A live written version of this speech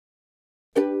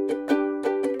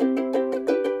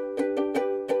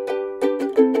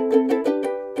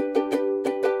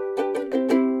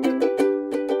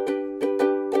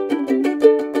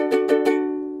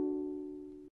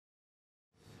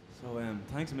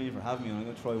million for having me, and I'm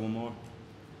going to try one more.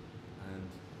 And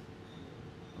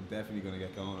I'm definitely going to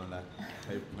get going on that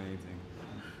paper plane thing.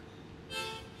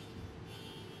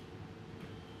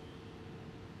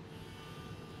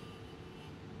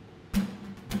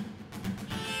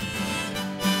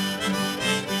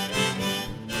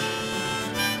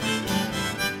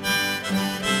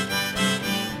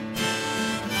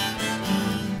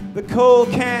 The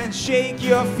cold can't shake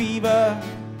your fever.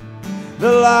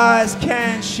 The lies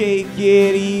can't shake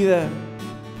it either.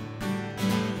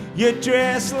 You're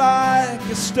dressed like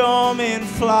a storming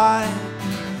fly,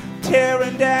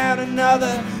 tearing down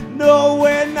another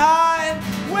nowhere night.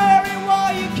 Wear it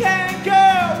while you can,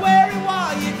 girl, wear it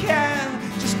while you can.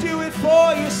 Just do it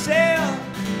for yourself,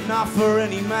 not for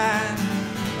any man.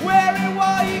 Wear it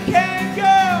while you can,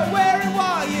 girl, wear it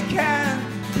while you can.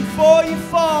 Before you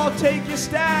fall, take your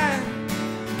stand.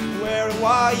 Wear it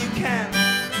while you can.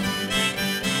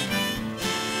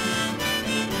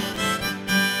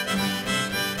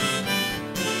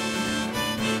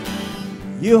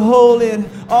 You hold it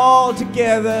all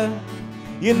together.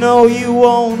 You know you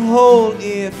won't hold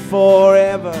it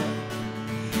forever.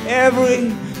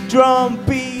 Every drum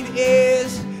beat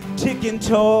is ticking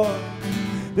toward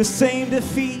the same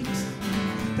defeat,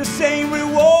 the same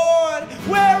reward.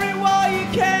 Wear it while you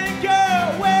can,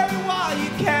 girl, wear it while you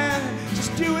can.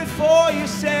 Just do it for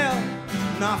yourself,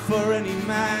 not for any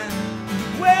man.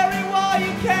 Wear it while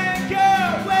you can,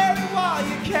 girl, wear it while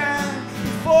you can.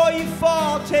 Before you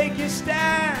fall, take your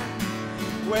stand.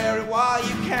 Wear it while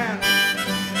you can.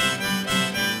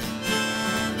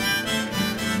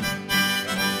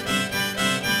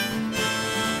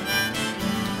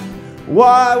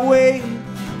 Why wait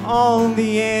on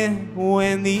the end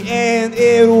when the end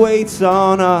it waits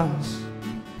on us?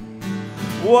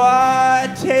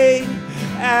 Why take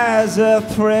as a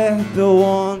threat the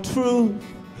one truth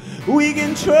we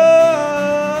can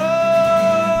trust?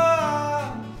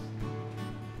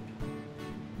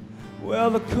 Well,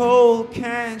 the cold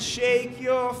can't shake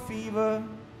your fever.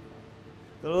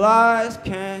 The lies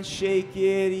can't shake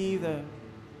it either.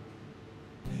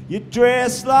 You're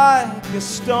dressed like a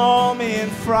storming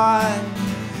fright,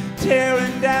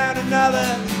 tearing down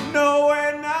another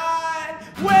nowhere night.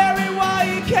 Wear it while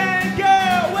you can,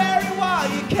 girl, wear it while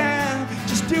you can.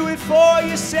 Just do it for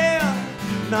yourself,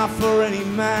 not for any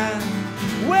man.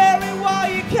 Wear it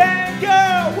while you can,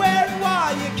 girl, wear it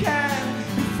while you can.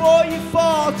 Before you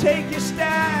fall, take your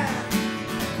stand.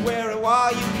 Wear it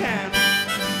while you can.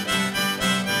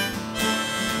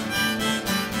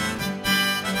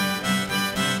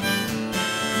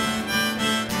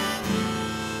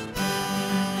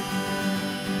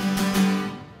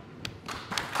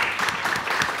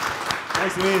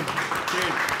 Thanks, Eoin.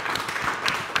 Cheers.